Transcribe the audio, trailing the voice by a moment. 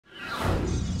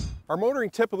Our motoring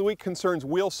tip of the week concerns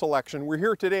wheel selection. We're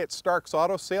here today at Stark's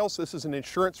Auto Sales. This is an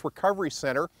insurance recovery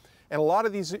center, and a lot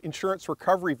of these insurance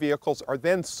recovery vehicles are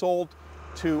then sold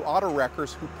to auto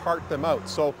wreckers who part them out.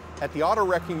 So at the auto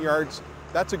wrecking yards,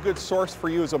 that's a good source for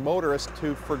you as a motorist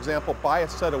to, for example, buy a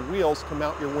set of wheels to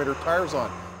mount your winter tires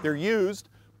on. They're used,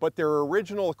 but they're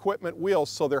original equipment wheels,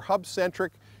 so they're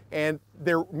hub-centric and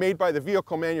they're made by the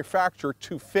vehicle manufacturer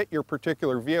to fit your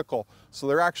particular vehicle. So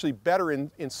they're actually better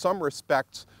in some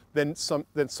respects than some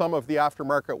of the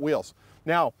aftermarket wheels.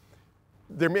 Now,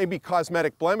 there may be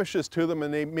cosmetic blemishes to them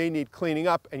and they may need cleaning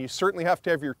up, and you certainly have to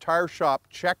have your tire shop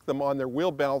check them on their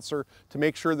wheel balancer to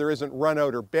make sure there isn't run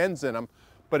out or bends in them.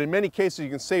 But in many cases you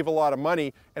can save a lot of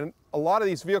money, and a lot of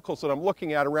these vehicles that I'm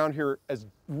looking at around here, as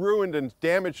ruined and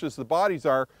damaged as the bodies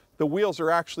are, the wheels are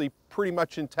actually pretty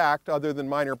much intact other than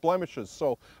minor blemishes,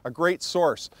 so a great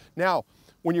source. Now,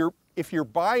 if you're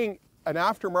buying an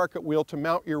aftermarket wheel to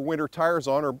mount your winter tires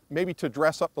on, or maybe to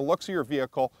dress up the looks of your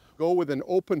vehicle, go with an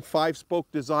open 5-spoke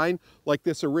design like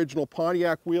this original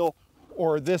Pontiac wheel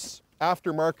or this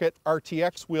aftermarket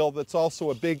RTX wheel that's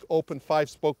also a big open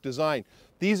 5-spoke design.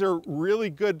 These are really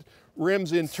good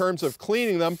rims in terms of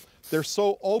cleaning them. They're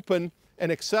so open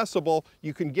and accessible,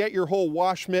 you can get your whole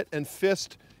wash mitt and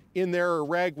fist in there, or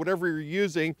rag, whatever you're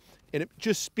using, and it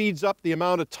just speeds up the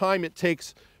amount of time it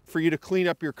takes for you to clean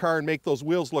up your car and make those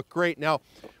wheels look great. Now,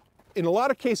 in a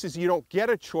lot of cases, you don't get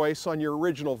a choice on your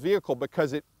original vehicle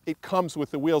because it comes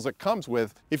with the wheels it comes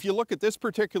with. If you look at this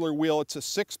particular wheel, it's a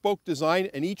 6-spoke design,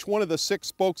 and each one of the 6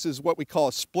 spokes is what we call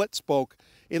a split spoke.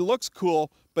 It looks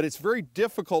cool, but it's very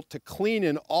difficult to clean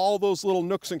in all those little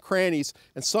nooks and crannies,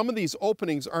 and some of these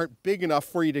openings aren't big enough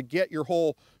for you to get your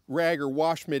whole rag or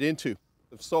wash mitt into.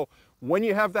 So when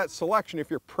you have that selection, if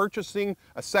you're purchasing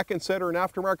a second set or an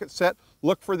aftermarket set,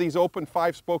 look for these open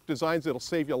 5-spoke designs. It'll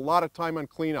save you a lot of time on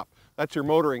cleanup. That's your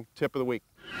motoring tip of the week.